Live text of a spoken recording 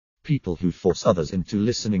people who force others into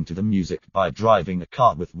listening to the music by driving a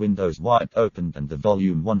car with windows wide open and the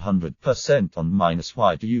volume 100% on minus.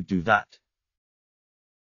 Why do you do that?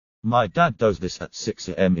 My dad does this at 6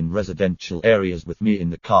 a.m. in residential areas with me in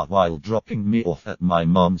the car while dropping me off at my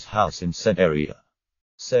mom's house in said area.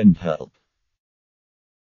 Send help.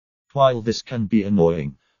 While this can be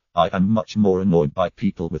annoying, I am much more annoyed by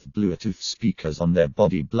people with Bluetooth speakers on their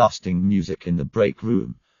body blasting music in the break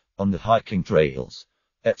room, on the hiking trails,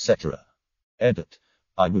 etc. Edit.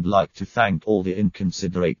 I would like to thank all the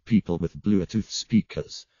inconsiderate people with Bluetooth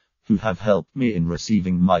speakers, who have helped me in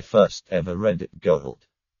receiving my first ever Reddit gold.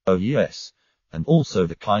 Oh yes, and also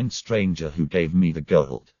the kind stranger who gave me the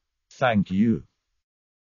gold. Thank you.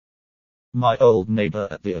 My old neighbor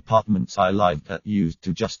at the apartments I lived at used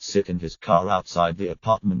to just sit in his car outside the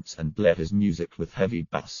apartments and blare his music with heavy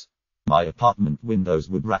bass. My apartment windows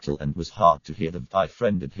would rattle and was hard to hear. I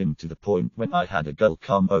friended him to the point when I had a girl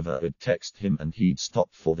come over, I'd text him and he'd stop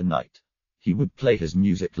for the night. He would play his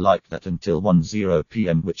music like that until 1:00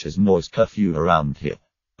 p.m., which is noise curfew around here.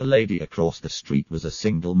 A lady across the street was a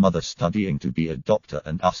single mother studying to be a doctor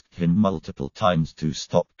and asked him multiple times to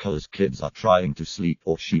stop cause kids are trying to sleep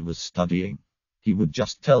or she was studying. He would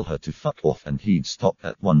just tell her to fuck off and he'd stop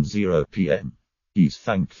at 1:00 p.m. He's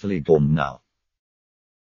thankfully gone now.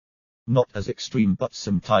 Not as extreme, but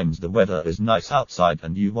sometimes the weather is nice outside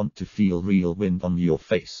and you want to feel real wind on your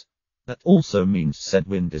face. That also means said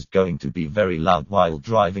wind is going to be very loud while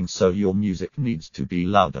driving, so your music needs to be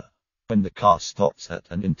louder. When the car stops at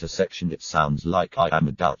an intersection, it sounds like I am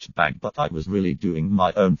a douchebag, but I was really doing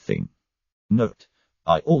my own thing. Note: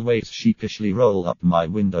 I always sheepishly roll up my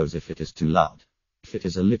windows if it is too loud. If it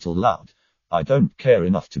is a little loud, I don't care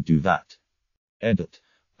enough to do that. Edit.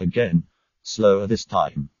 Again, slower this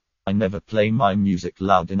time. I never play my music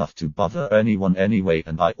loud enough to bother anyone anyway,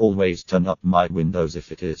 and I always turn up my windows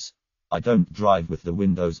if it is. I don't drive with the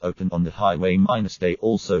windows open on the highway, they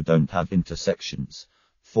also don't have intersections.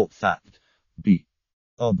 Thought that be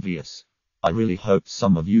obvious. I really hope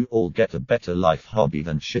some of you all get a better life hobby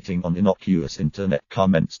than shitting on innocuous internet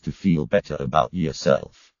comments to feel better about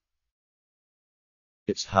yourself.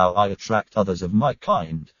 It's how I attract others of my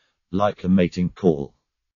kind, like a mating call.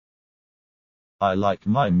 I like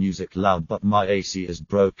my music loud, but my AC is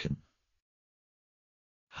broken.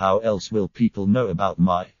 How else will people know about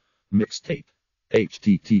my mixtape?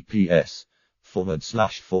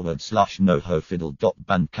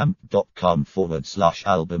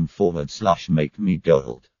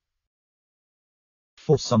 https://nohofiddle.bandcamp.com/album/make-me-gold.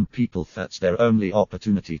 For some people that's their only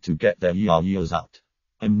opportunity to get their yayas out.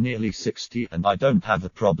 I'm nearly 60 and I don't have a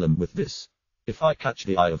problem with this. If I catch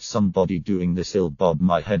the eye of somebody doing this, I'll bob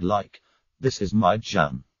my head like, this is my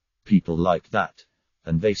jam. People like that,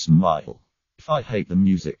 and they smile. If I hate the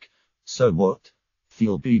music, so what?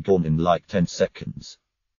 They'll be gone in like 10 seconds.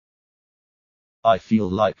 I feel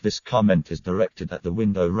like this comment is directed at the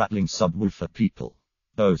window rattling subwoofer people.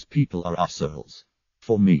 Those people are assholes.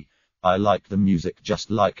 For me, I like the music just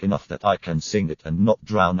like enough that I can sing it and not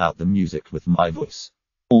drown out the music with my voice.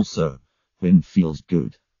 Also, wind feels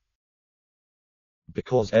good.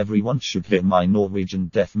 Because everyone should hear my Norwegian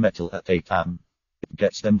death metal at 8 am. It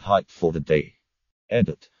gets them hyped for the day.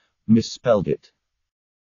 Edit. Misspelled it.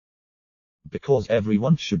 Because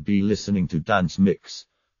everyone should be listening to Dance Mix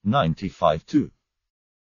 95 too.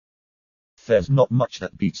 There's not much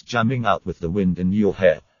that beats jamming out with the wind in your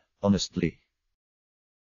hair, honestly.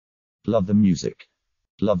 Love the music.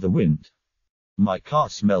 Love the wind. My car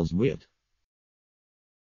smells weird.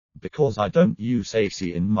 Because I don't use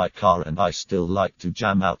AC in my car and I still like to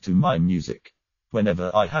jam out to my music. Whenever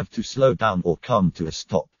I have to slow down or come to a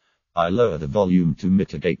stop, I lower the volume to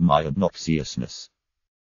mitigate my obnoxiousness.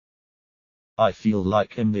 I feel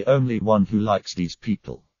like I'm the only one who likes these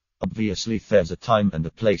people. Obviously there's a time and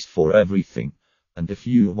a place for everything, and if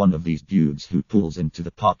you're one of these dudes who pulls into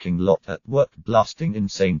the parking lot at work blasting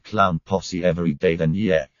Insane Clown Posse every day, then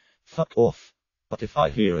yeah, fuck off. But if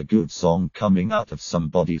I hear a good song coming out of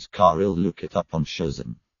somebody's car, I'll look it up on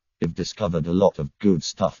Shazam. I've discovered a lot of good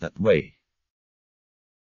stuff that way.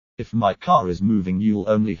 If my car is moving, you'll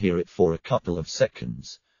only hear it for a couple of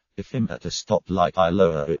seconds. If I'm at a stoplight, I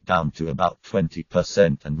lower it down to about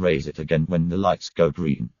 20% and raise it again when the lights go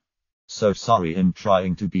green. So sorry, I'm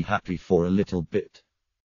trying to be happy for a little bit.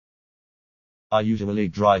 I usually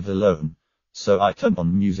drive alone, so I turn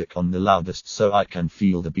on music on the loudest so I can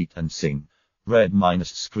feel the beat and sing. Red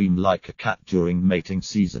minus scream like a cat during mating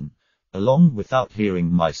season, along without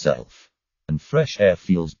hearing myself. And fresh air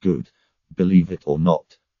feels good, believe it or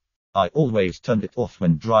not. I always turn it off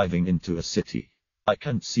when driving into a city. I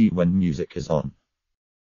can't see when music is on.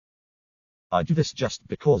 I do this just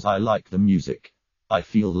because I like the music. I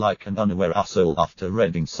feel like an unaware asshole after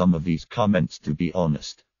reading some of these comments, to be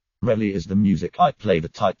honest. Rarely is the music I play the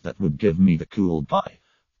type that would give me the cool guy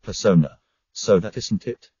persona. So that isn't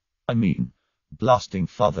it. I mean, blasting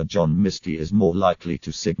Father John Misty is more likely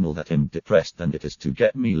to signal that I'm depressed than it is to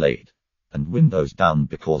get me laid. And windows down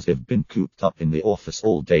because I've been cooped up in the office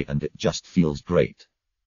all day and it just feels great.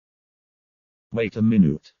 Wait a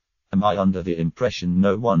minute. Am I under the impression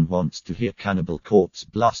no one wants to hear Cannibal Corpse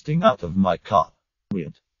blasting out of my car?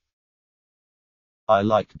 Weird. I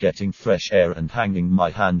like getting fresh air and hanging my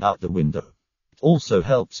hand out the window. It also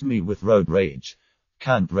helps me with road rage.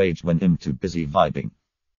 Can't rage when I'm too busy vibing.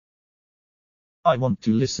 I want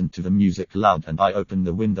to listen to the music loud and I open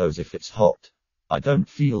the windows if it's hot. I don't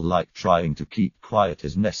feel like trying to keep quiet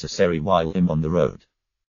is necessary while I'm on the road.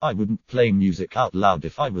 I wouldn't play music out loud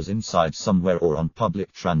if I was inside somewhere or on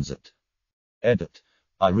public transit. Edit.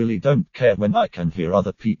 I really don't care when I can hear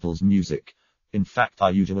other people's music. In fact, I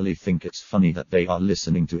usually think it's funny that they are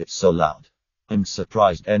listening to it so loud. I'm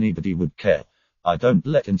surprised anybody would care. I don't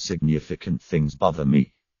let insignificant things bother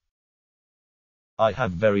me. I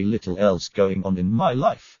have very little else going on in my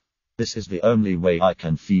life. This is the only way I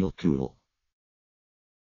can feel cool.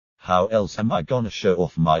 How else am I gonna show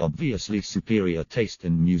off my obviously superior taste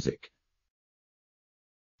in music?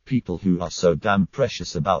 People who are so damn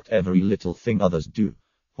precious about every little thing others do.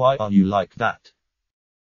 Why are you like that?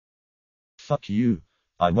 Fuck you.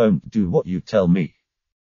 I won't do what you tell me.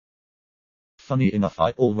 Funny enough,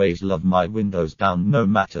 I always love my windows down no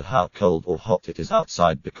matter how cold or hot it is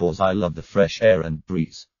outside because I love the fresh air and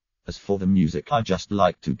breeze. As for the music, I just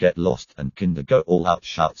like to get lost and kinda go all out,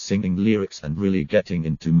 shout singing lyrics and really getting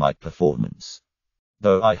into my performance.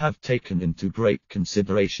 Though I have taken into great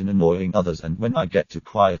consideration annoying others, and when I get to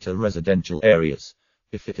quieter residential areas,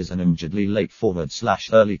 if it is an immediately late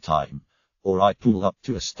 /early time, or I pull up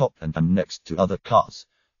to a stop and am next to other cars,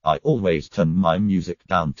 I always turn my music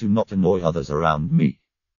down to not annoy others around me.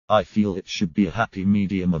 I feel it should be a happy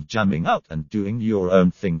medium of jamming out and doing your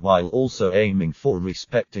own thing while also aiming for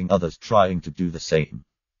respecting others trying to do the same.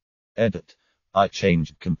 Edit. I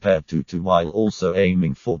changed compared to while also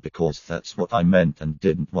aiming for because that's what I meant and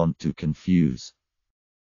didn't want to confuse.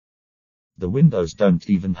 The windows don't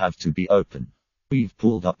even have to be open. We've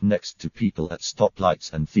pulled up next to people at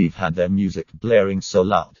stoplights and they've had their music blaring so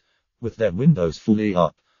loud, with their windows fully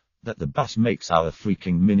up, that the bass makes our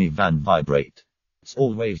freaking minivan vibrate. It's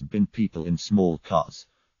always been people in small cars,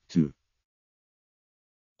 too.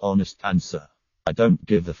 Honest answer. I don't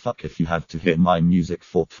give a fuck if you have to hear my music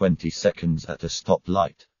for 20 seconds at a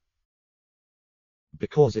stoplight.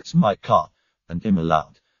 Because it's my car, and I'm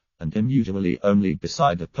allowed, and I'm usually only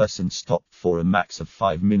beside a person stopped for a max of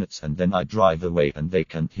 5 minutes and then I drive away and they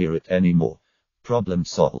can't hear it anymore. Problem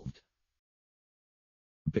solved.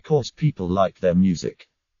 Because people like their music.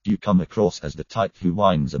 You come across as the type who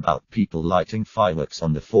whines about people lighting fireworks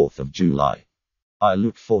on the 4th of July. I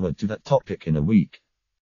look forward to that topic in a week.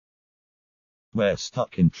 We're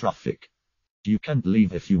stuck in traffic. You can't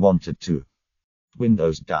leave if you wanted to.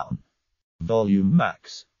 Windows down. Volume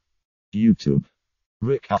max. YouTube.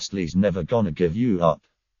 Rick Astley's never gonna give you up.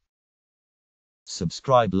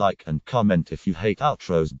 Subscribe, like and comment if you hate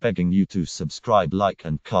outros, begging you to subscribe, like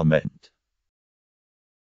and comment.